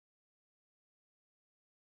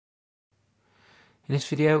In this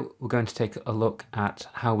video, we're going to take a look at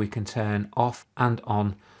how we can turn off and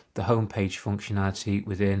on the homepage functionality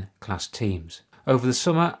within class Teams. Over the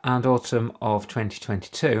summer and autumn of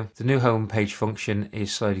 2022, the new homepage function is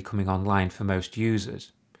slowly coming online for most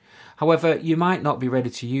users. However, you might not be ready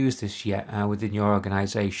to use this yet within your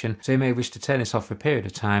organisation, so you may wish to turn this off for a period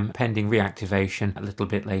of time, pending reactivation a little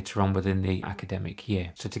bit later on within the academic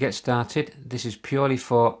year. So to get started, this is purely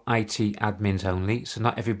for IT admins only, so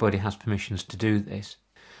not everybody has permissions to do this.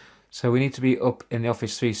 So we need to be up in the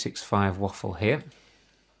Office 365 waffle here.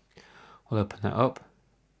 We'll open that up.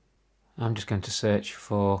 I'm just going to search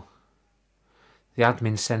for the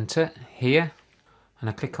Admin Centre here, and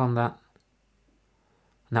I click on that.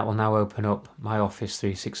 And that will now open up my Office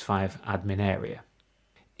 365 admin area.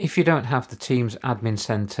 If you don't have the Teams Admin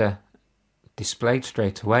Centre displayed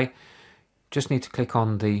straight away, just need to click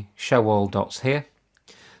on the Show All dots here.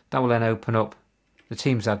 That will then open up the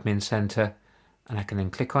Teams Admin Centre, and I can then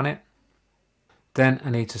click on it. Then I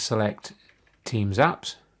need to select Teams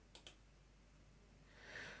Apps.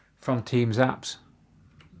 From Teams Apps,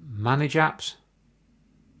 Manage Apps.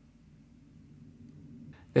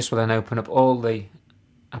 This will then open up all the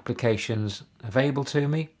applications available to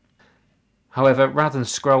me. However, rather than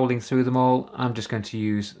scrolling through them all, I'm just going to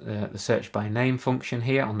use the search by name function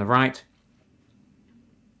here on the right,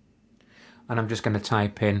 and I'm just going to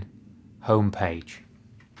type in homepage.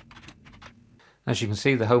 As you can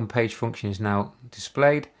see, the homepage function is now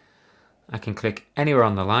displayed. I can click anywhere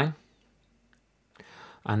on the line,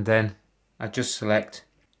 and then I just select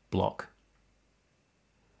block.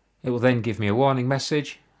 It will then give me a warning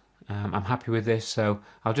message. I'm happy with this, so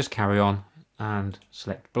I'll just carry on and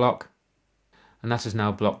select block, and that has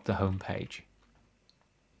now blocked the home page.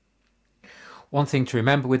 One thing to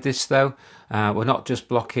remember with this though, we're not just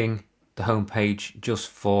blocking the home page just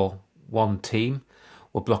for one team,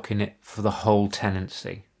 we're blocking it for the whole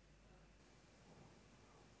tenancy.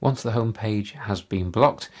 Once the home page has been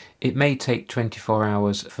blocked, it may take 24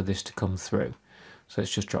 hours for this to come through. So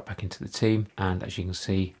let's just drop back into the team, and as you can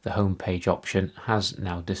see, the home page option has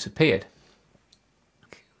now disappeared.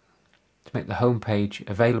 To make the home page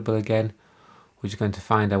available again, we're just going to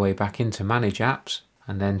find our way back into Manage Apps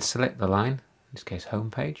and then select the line, in this case home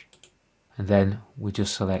page, and then we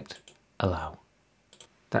just select Allow.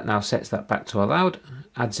 That now sets that back to allowed,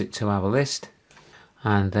 adds it to our list,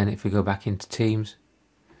 and then if we go back into Teams,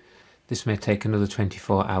 this may take another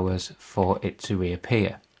 24 hours for it to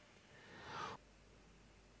reappear.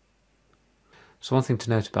 So one thing to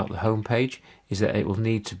note about the home page is that it will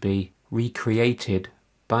need to be recreated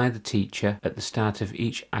by the teacher at the start of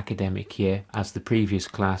each academic year, as the previous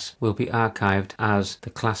class will be archived as the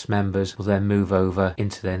class members will then move over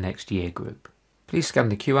into their next year group. Please scan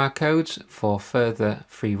the QR codes for further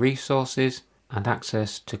free resources and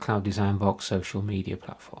access to Cloud Design Box social media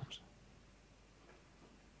platforms.